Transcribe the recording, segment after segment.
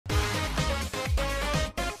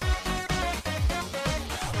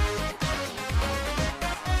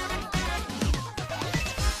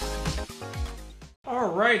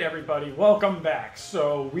Alright everybody, welcome back.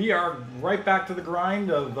 So we are right back to the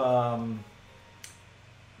grind of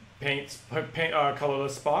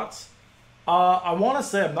colorless spots. I want to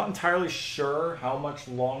say I'm not entirely sure how much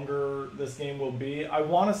longer this game will be. I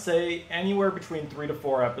want to say anywhere between 3 to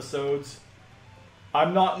 4 episodes.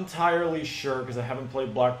 I'm not entirely sure because I haven't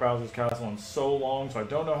played Black Bowser's Castle in so long, so I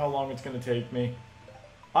don't know how long it's going to take me.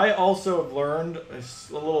 I also have learned a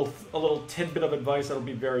little tidbit of advice that'll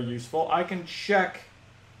be very useful. I can check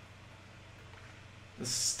the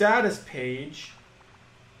status page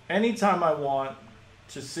anytime I want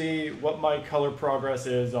to see what my color progress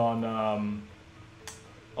is on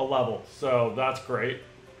a level. So that's great.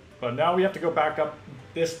 But now we have to go back up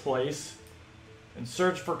this place and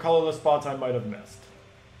search for colorless spots I might have missed.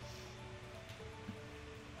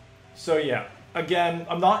 So yeah. Again,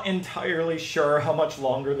 I'm not entirely sure how much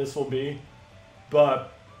longer this will be,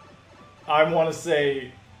 but I want to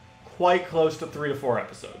say quite close to 3 to 4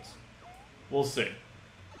 episodes. We'll see.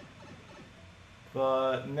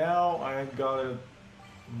 But now I've got to...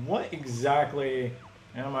 What exactly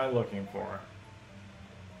am I looking for?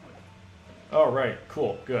 Oh, right.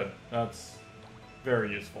 Cool. Good. That's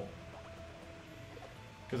very useful.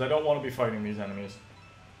 Because I don't want to be fighting these enemies.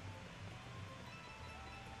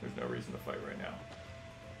 There's no reason to fight right now.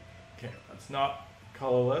 Okay, that's not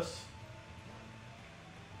colorless.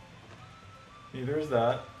 Neither is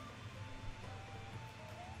that.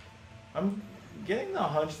 I'm getting the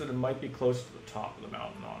hunch that it might be close to the top of the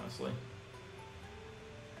mountain, honestly.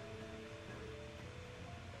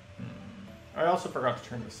 I also forgot to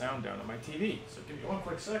turn the sound down on my TV, so give me one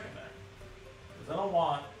quick second there. Because I don't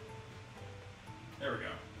want... There we go.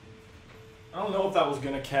 I don't know if that was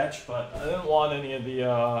going to catch, but I didn't want any of the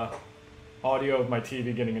audio of my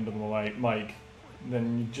TV getting into the mic.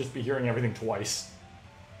 Then you'd just be hearing everything twice.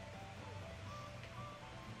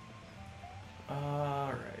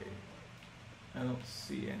 Alright. I don't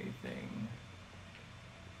see anything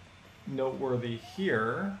noteworthy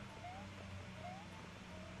here.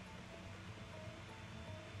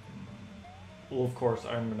 Well, of course,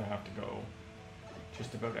 I'm going to have to go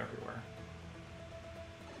just about everywhere.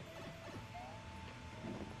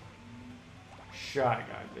 Shy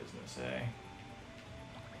Guy business, eh?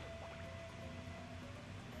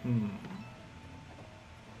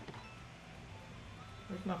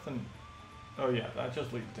 There's nothing... Oh yeah, that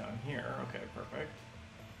just leads down here. Okay, perfect.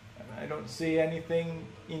 And I don't see anything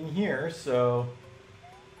in here, so...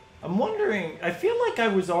 I'm wondering... I feel like I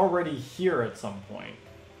was already here at some point.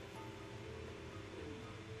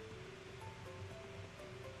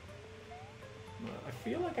 I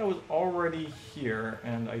feel like I was already here,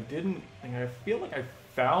 and I didn't... I feel like I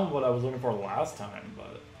found what I was looking for last time,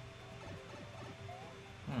 but...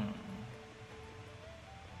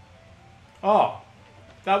 Oh!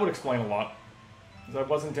 That would explain a lot. Because I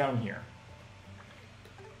wasn't down here.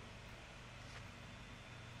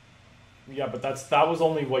 Yeah, but that was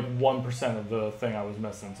only like 1% of the thing I was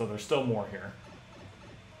missing, so there's still more here.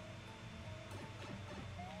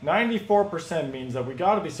 94% means that we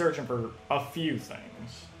gotta be searching for a few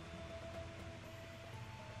things.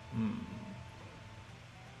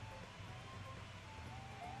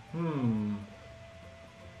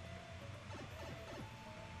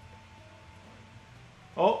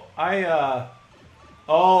 Oh,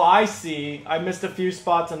 oh, I see. I missed a few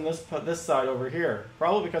spots on this side over here.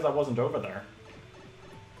 Probably because I wasn't over there.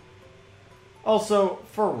 Also,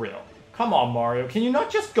 for real. Come on, Mario. Can you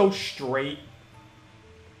not just go straight?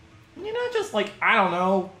 Can you not just, like, I don't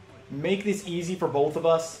know, make this easy for both of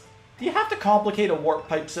us? Do you have to complicate a warp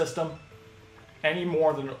pipe system any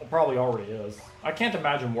more than it probably already is? I can't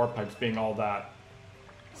imagine warp pipes being all that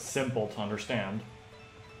simple to understand.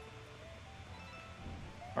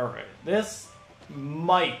 Alright, this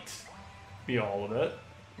might be all of it.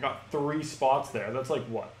 Got 3 spots there. That's like,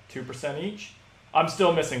 what, 2% each? I'm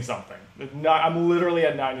still missing something. I'm literally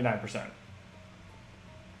at 99%.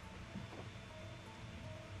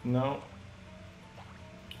 No.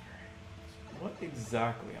 What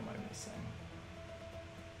exactly am I missing?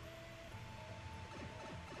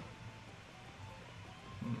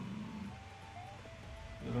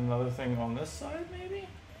 Is there another thing on this side, maybe?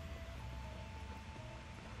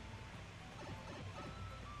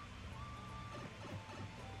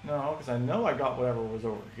 No, because I know I got whatever was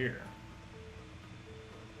over here.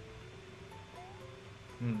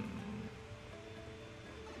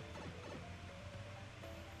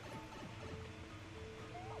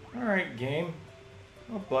 Alright, game.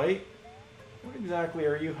 Oh, bite. What exactly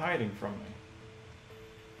are you hiding from me?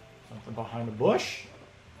 Something behind a bush?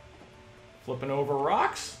 Flipping over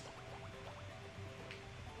rocks?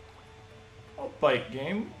 Oh, bite,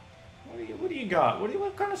 game. What do you got?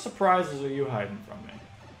 What kind of surprises are you hiding from me?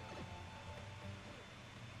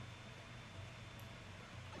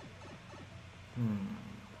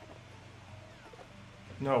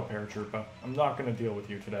 No, Paratroopa. I'm not going to deal with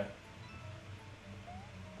you today.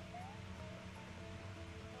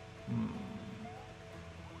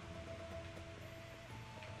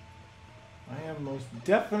 I am most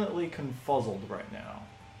definitely confuzzled right now.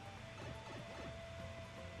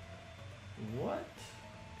 What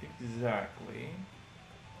exactly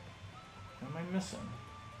am I missing?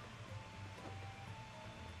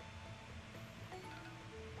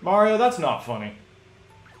 Mario, that's not funny.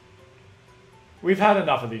 We've had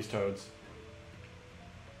enough of these toads.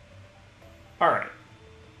 Alright.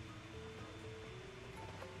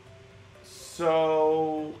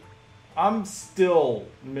 So, I'm still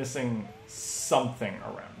missing something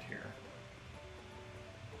around here.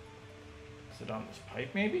 Is it on this pipe,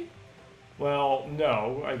 maybe? Well,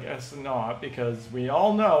 no, I guess not, because we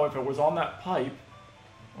all know if it was on that pipe,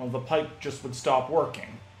 well, the pipe just would stop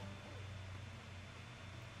working.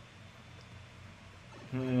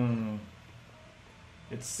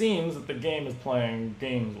 It seems that the game is playing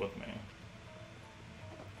games with me.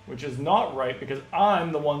 Which is not right, because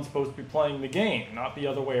I'm the one supposed to be playing the game, not the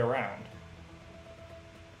other way around.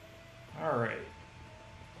 Alright.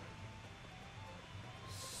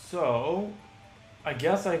 So, I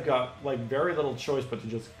guess I've got, like, very little choice but to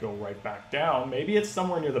just go right back down. Maybe it's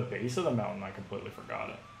somewhere near the base of the mountain. I completely forgot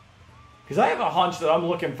it. Because I have a hunch that I'm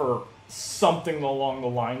looking for something along the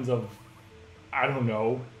lines of, I don't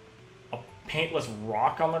know, a paintless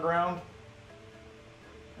rock on the ground?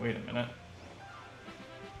 Wait a minute.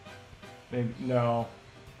 Maybe, no.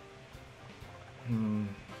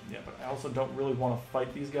 Yeah, but I also don't really want to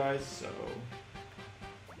fight these guys, so...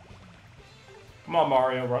 Come on,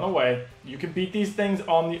 Mario, run away. You can beat these things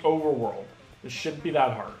on the overworld. This shouldn't be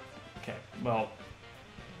that hard. Okay, well...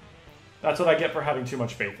 That's what I get for having too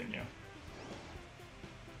much faith in you.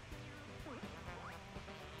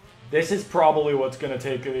 This is probably what's going to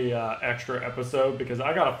take the extra episode, because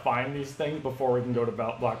I gotta find these things before we can go to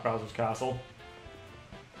Black Bowser's Castle.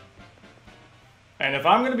 And if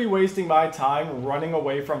I'm going to be wasting my time running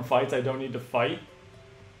away from fights I don't need to fight,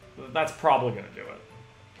 that's probably going to do it.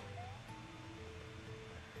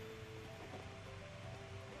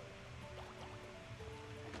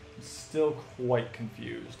 I'm still quite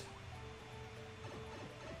confused.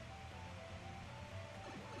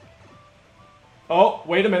 Oh,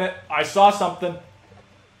 wait a minute. I saw something.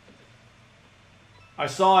 I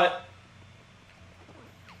saw it.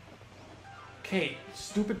 Okay,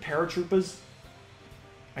 stupid paratroopers.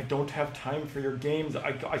 I don't have time for your games.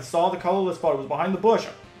 I saw the colorless spot. It was behind the bush.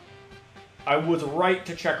 I was right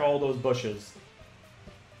to check all those bushes.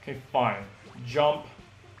 Okay, fine. Jump.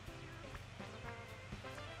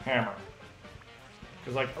 Hammer.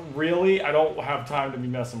 Because, like, really? I don't have time to be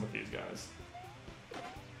messing with these guys.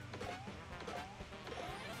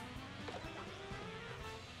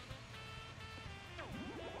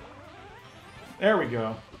 There we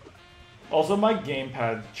go. Also, my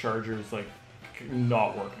gamepad charger is, like,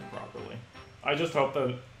 not working properly. I just hope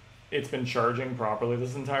that it's been charging properly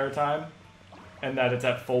this entire time, and that it's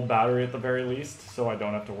at full battery at the very least, so I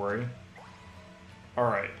don't have to worry.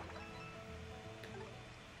 Alright.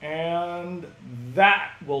 And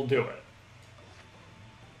that will do it.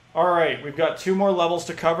 Alright, we've got 2 more levels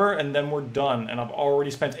to cover, and then we're done, and I've already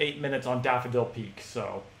spent 8 minutes on Daffodil Peak,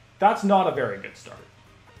 so that's not a very good start.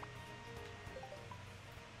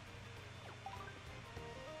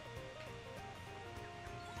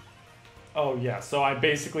 Oh, yeah, so I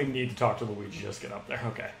basically need to talk to Luigi to just get up there.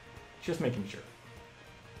 Okay. Just making sure.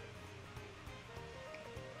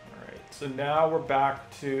 Alright, so now we're back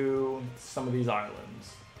to some of these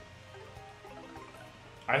islands.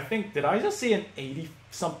 I think, did I just see an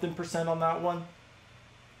 80-something% on that one?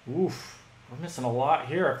 Oof, we're missing a lot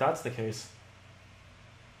here if that's the case.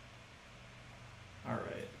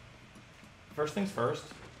 Alright. First things first.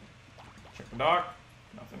 Check the dock.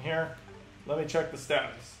 Nothing here. Let me check the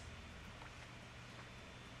status.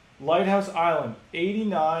 Lighthouse Island,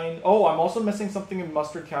 89. Oh, I'm also missing something in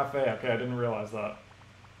Mustard Cafe. Okay, I didn't realize that.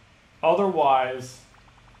 Otherwise,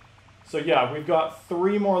 so yeah, we've got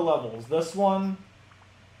 3 more levels. This one,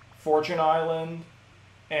 Fortune Island,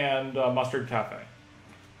 and Mustard Cafe.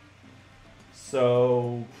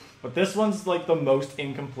 So, but this one's like the most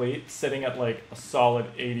incomplete, sitting at like a solid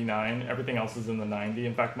 89. Everything else is in the 90.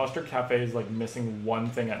 In fact, Mustard Cafe is like missing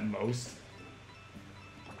 1 thing at most.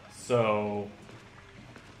 So...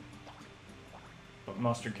 But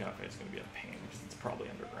Mustard Cafe is going to be a pain because it's probably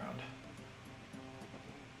underground.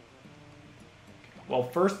 Okay. Well,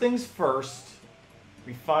 first things first,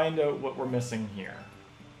 we find out what we're missing here.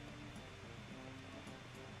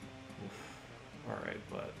 Alright,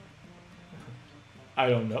 but I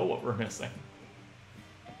don't know what we're missing.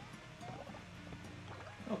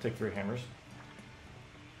 I'll take 3 hammers.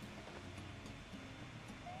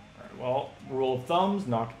 Alright, well, rule of thumbs,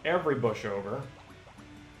 knock every bush over.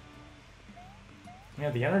 Yeah,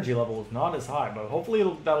 the energy level is not as high, but hopefully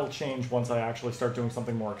that'll change once I actually start doing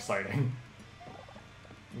something more exciting.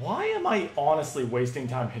 Why am I honestly wasting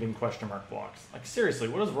time hitting question mark blocks? Like, seriously,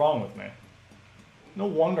 what is wrong with me? No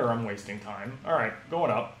wonder I'm wasting time. Alright,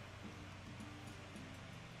 going up.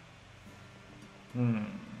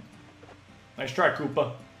 Nice try,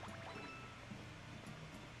 Koopa.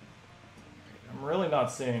 I'm really not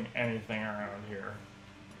seeing anything around here.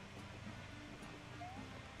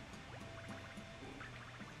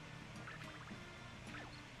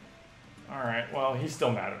 Alright, well, he's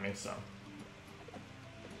still mad at me, so.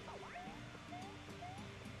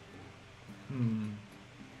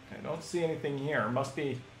 I don't see anything here. Must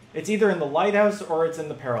be... It's either in the lighthouse or it's in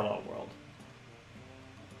the parallel world.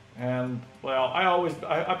 And, well,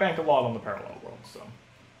 I bank a lot on the parallel world, so.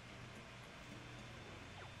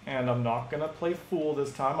 And I'm not gonna play fool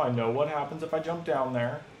this time. I know what happens if I jump down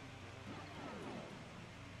there.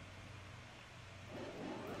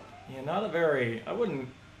 Yeah, not a very... I wouldn't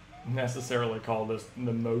necessarily call this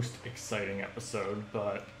the most exciting episode,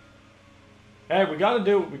 but... Hey, we gotta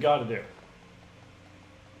do what we gotta do.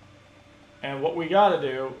 And what we gotta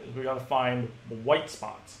do is we gotta find the white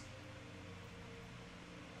spots.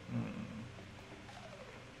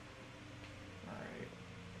 Alright.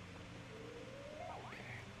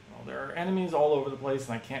 Okay. Well, there are enemies all over the place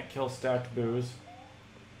and I can't kill stacked boos.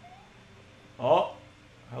 Oh!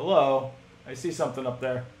 Hello. I see something up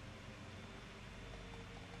there.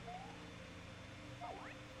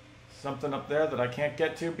 Something up there that I can't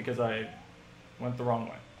get to because I went the wrong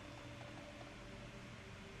way.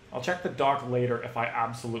 I'll check the dock later if I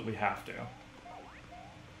absolutely have to.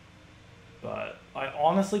 But I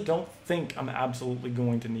honestly don't think I'm absolutely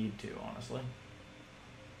going to need to, honestly.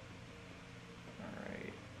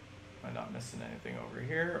 Alright. Am I not missing anything over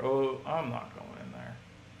here? Oh, I'm not going in there.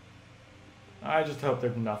 I just hope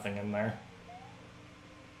there's nothing in there.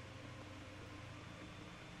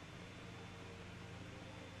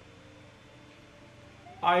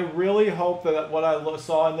 I really hope that what I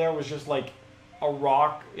saw in there was just like a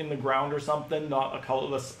rock in the ground or something, not a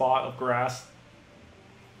colorless spot of grass.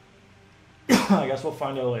 I guess we'll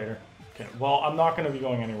find out later. Okay, well, I'm not going to be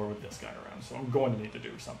going anywhere with this guy around, so I'm going to need to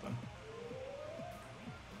do something.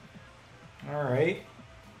 Alright.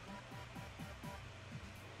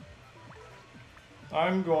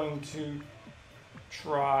 I'm going to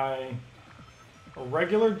try a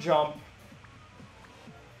regular jump.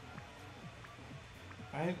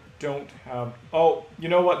 I don't have... Oh, you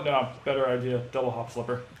know what? No, better idea. Double hop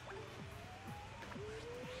slipper.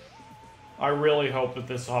 I really hope that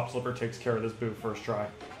this hop slipper takes care of this boo first try.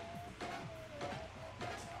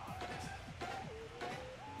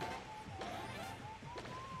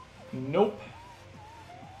 Nope.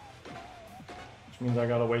 Which means I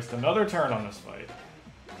gotta waste another turn on this fight.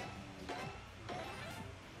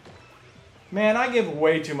 Man, I give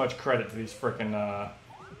way too much credit to these frickin'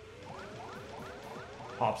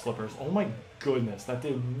 hop slippers. Oh my goodness, that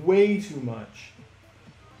did way too much.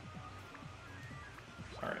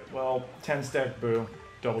 Alright, well, 10 stack boo,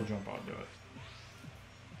 double jump onto it.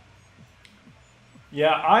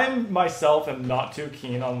 Yeah, I myself am not too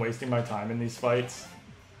keen on wasting my time in these fights.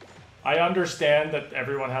 I understand that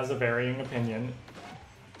everyone has a varying opinion.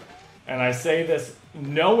 And I say this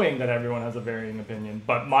knowing that everyone has a varying opinion,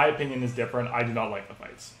 but my opinion is different. I do not like the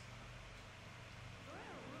fights.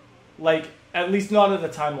 Like, at least not at a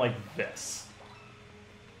time like this.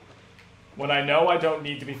 When I know I don't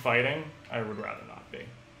need to be fighting, I would rather not be.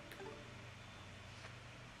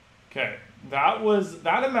 Okay,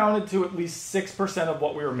 that amounted to at least 6% of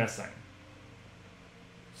what we were missing.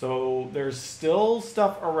 So there's still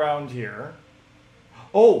stuff around here.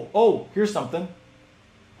 Oh, here's something.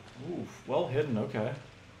 Oof, well hidden, okay.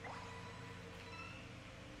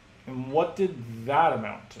 And what did that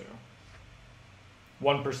amount to?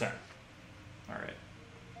 1%. Alright.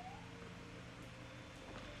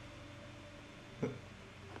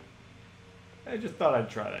 I just thought I'd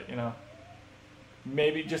try that, you know?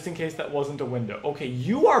 Maybe just in case that wasn't a window. Okay,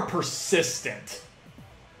 you are persistent.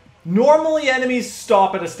 Normally enemies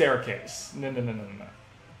stop at a staircase. No.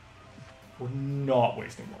 We're not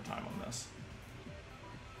wasting more time on this.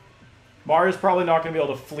 Mario's probably not going to be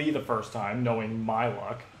able to flee the first time, knowing my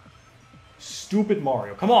luck. Stupid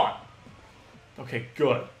Mario. Come on! Okay,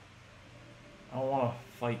 good. I don't want to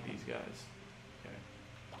fight these guys. Okay.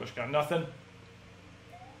 Bush got nothing.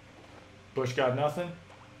 Bush got nothing.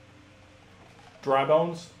 Dry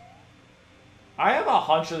bones. I have a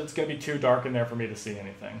hunch that it's going to be too dark in there for me to see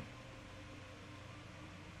anything.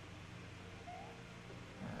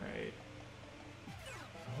 Alright.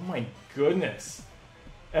 Oh my goodness.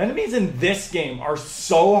 Enemies in this game are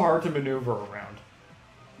so hard to maneuver around.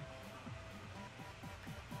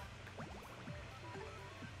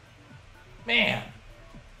 Man.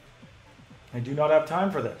 I do not have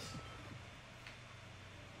time for this.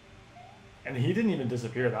 And he didn't even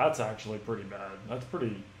disappear. That's actually pretty bad. That's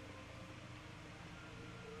pretty...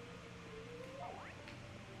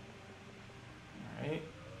 Alright.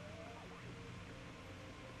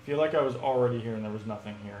 I feel like I was already here and there was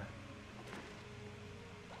nothing here.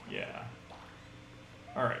 Yeah.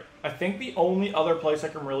 Alright. I think the only other place I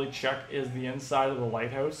can really check is the inside of the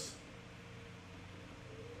lighthouse.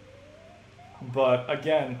 But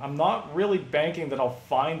again, I'm not really banking that I'll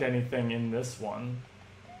find anything in this one.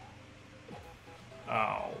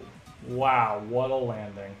 Oh, wow, what a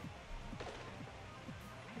landing.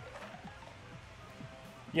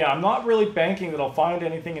 Yeah, I'm not really banking that I'll find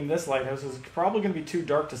anything in this lighthouse. It's probably going to be too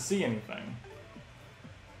dark to see anything.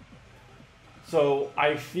 So,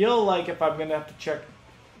 I feel like if I'm going to have to check...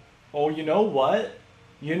 Oh, you know what?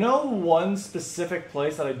 You know one specific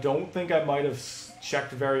place that I don't think I might have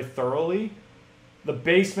checked very thoroughly? The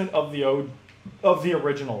basement of the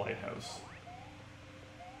original lighthouse.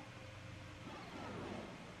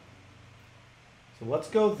 So let's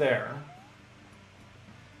go there.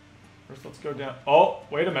 First, let's go down. Oh,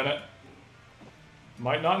 wait a minute.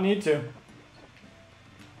 Might not need to.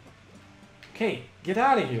 Okay, get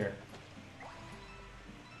out of here.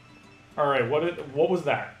 All right, what was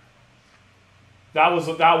that? That was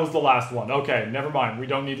the last one. Okay, never mind. We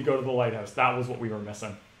don't need to go to the lighthouse. That was what we were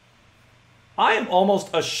missing. I am almost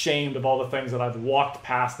ashamed of all the things that I've walked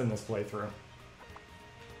past in this playthrough.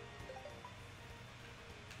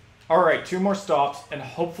 Alright, 2 more stops, and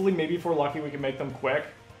hopefully, maybe if we're lucky, we can make them quick.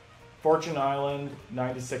 Fortune Island,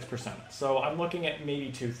 96%. So I'm looking at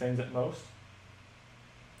maybe 2 things at most.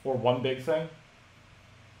 Or 1 big thing.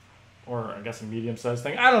 Or, I guess, a medium-sized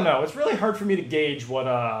thing. I don't know. It's really hard for me to gauge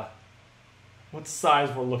what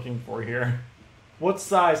size we're looking for here. What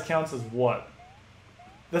size counts as what?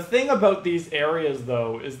 The thing about these areas,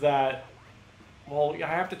 though, is that, well, I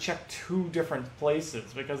have to check 2 different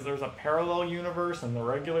places, because there's a parallel universe and the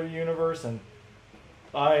regular universe, and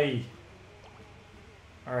Alright,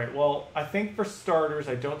 well, I think for starters,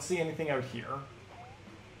 I don't see anything out here.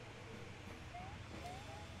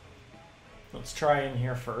 Let's try in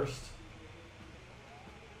here first.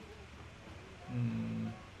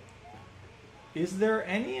 Is there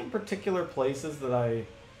any in particular places that I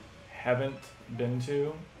haven't been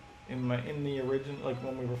to in the original, like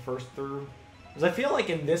when we were first through? Because I feel like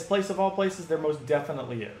in this place of all places, there most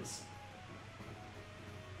definitely is.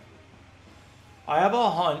 I have a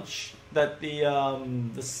hunch that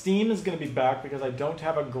the steam is going to be back because I don't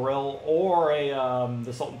have a grill or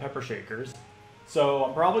the salt and pepper shakers. So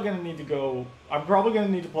I'm probably going to need to go. I'm probably going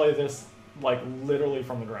to need to play this like literally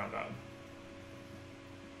from the ground up.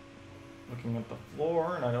 Looking at the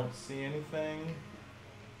floor and I don't see anything.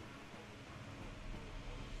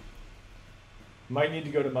 Might need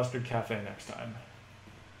to go to Mustard Cafe next time.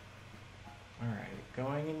 Alright,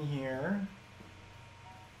 going in here.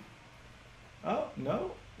 Oh,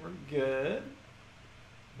 no, we're good.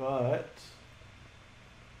 But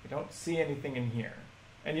we don't see anything in here.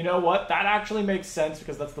 And you know what? That actually makes sense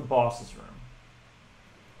because that's the boss's room.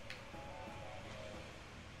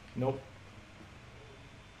 Nope.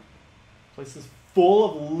 Place is full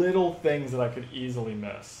of little things that I could easily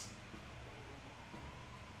miss.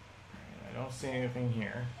 I don't see anything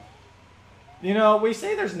here. You know, we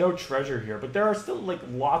say there's no treasure here, but there are still, like,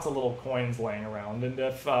 lots of little coins laying around. And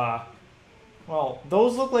if, well,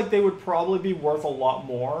 those look like they would probably be worth a lot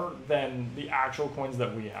more than the actual coins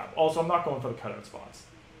that we have. Also, I'm not going for the cutout spots.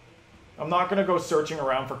 I'm not going to go searching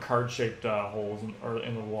around for card-shaped holes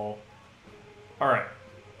in the wall. Alright.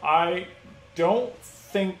 I don't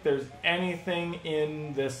think there's anything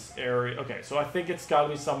in this area. Okay, so I think it's got to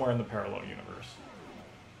be somewhere in the parallel universe.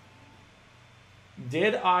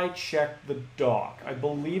 Did I check the dock? I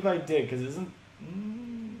believe I did, because isn't...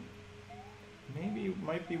 maybe it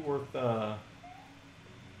might be worth... might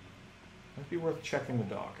be worth checking the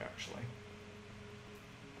dock, actually.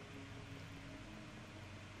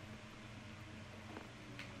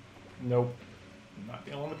 Nope. Not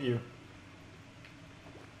dealing with you.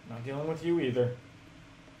 Not dealing with you either.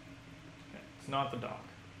 Okay, it's not the dock.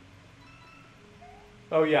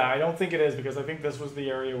 Oh yeah, I don't think it is, because I think this was the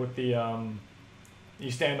area with the... you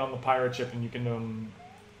stand on the pirate ship and you can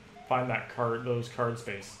find that card, those card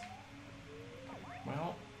space.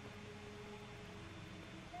 Well,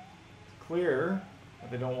 it's clear that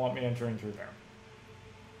they don't want me entering through there.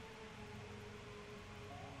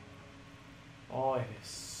 Oh, it is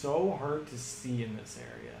so hard to see in this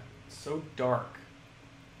area. It's so dark.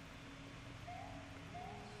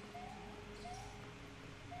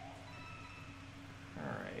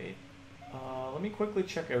 Alright. Let me quickly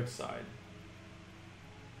check outside.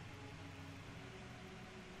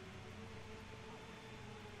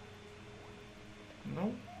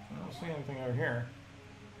 Nope. I don't see anything out here.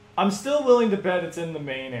 I'm still willing to bet it's in the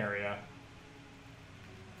main area.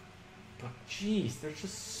 But jeez, there's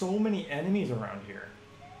just so many enemies around here.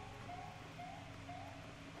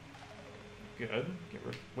 Good. Get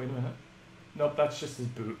rid. Wait a minute. Nope, that's just his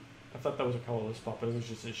boot. I thought that was a colorless spot, but it was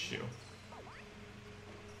just his shoe.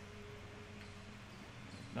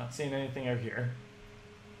 Not seeing anything out here.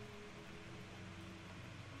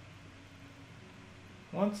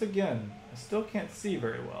 Once again, I still can't see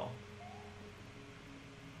very well.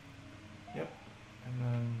 Yep. And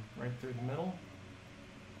then right through the middle.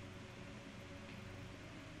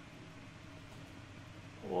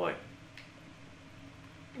 Boy.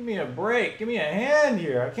 Give me a break. Give me a hand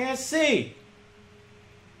here. I can't see.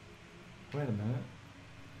 Wait a minute.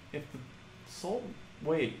 If the salt...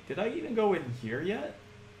 Wait, did I even go in here yet?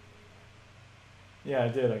 Yeah, I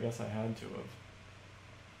did. I guess I had to have.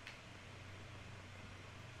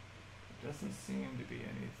 Doesn't seem to be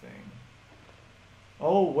anything.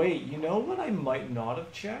 Oh, wait. You know what I might not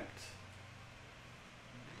have checked?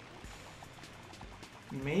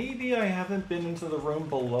 Maybe I haven't been into the room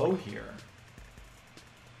below here.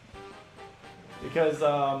 Because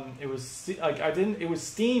it was like it was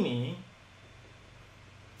steamy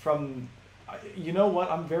from, you know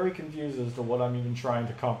what? I'm very confused as to what I'm even trying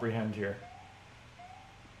to comprehend here.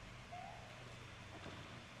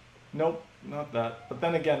 Nope, not that. But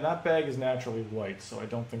then again, that bag is naturally white, so I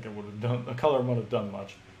don't think it would have done, the color would have done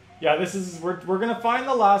much. Yeah, this is, we're gonna find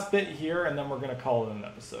the last bit here, and then we're gonna call it an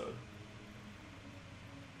episode.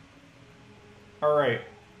 Alright,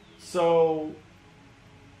 so...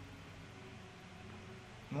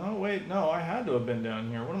 No, wait, no, I had to have been down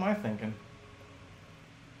here. What am I thinking?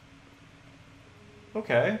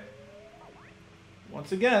 Okay.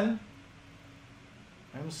 Once again,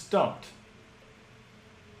 I'm stumped.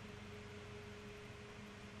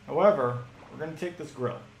 However, we're going to take this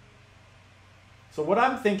grill. So what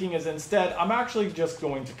I'm thinking is instead, I'm actually just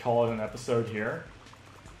going to call it an episode here.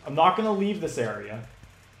 I'm not going to leave this area,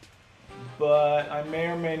 but I may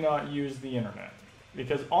or may not use the internet.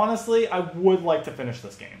 Because honestly, I would like to finish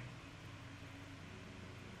this game.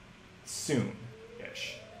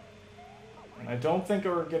 Soon-ish. And I don't think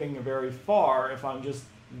we're getting very far if I'm just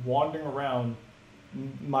wandering around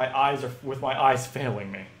with my eyes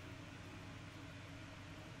failing me.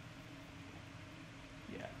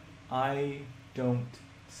 Yeah, I don't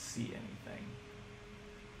see anything.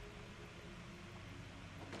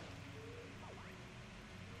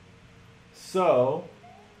 So...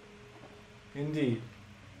 Indeed.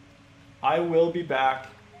 I will be back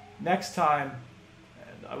next time,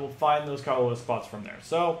 and I will find those colorless spots from there.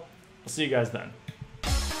 So, I'll see you guys then.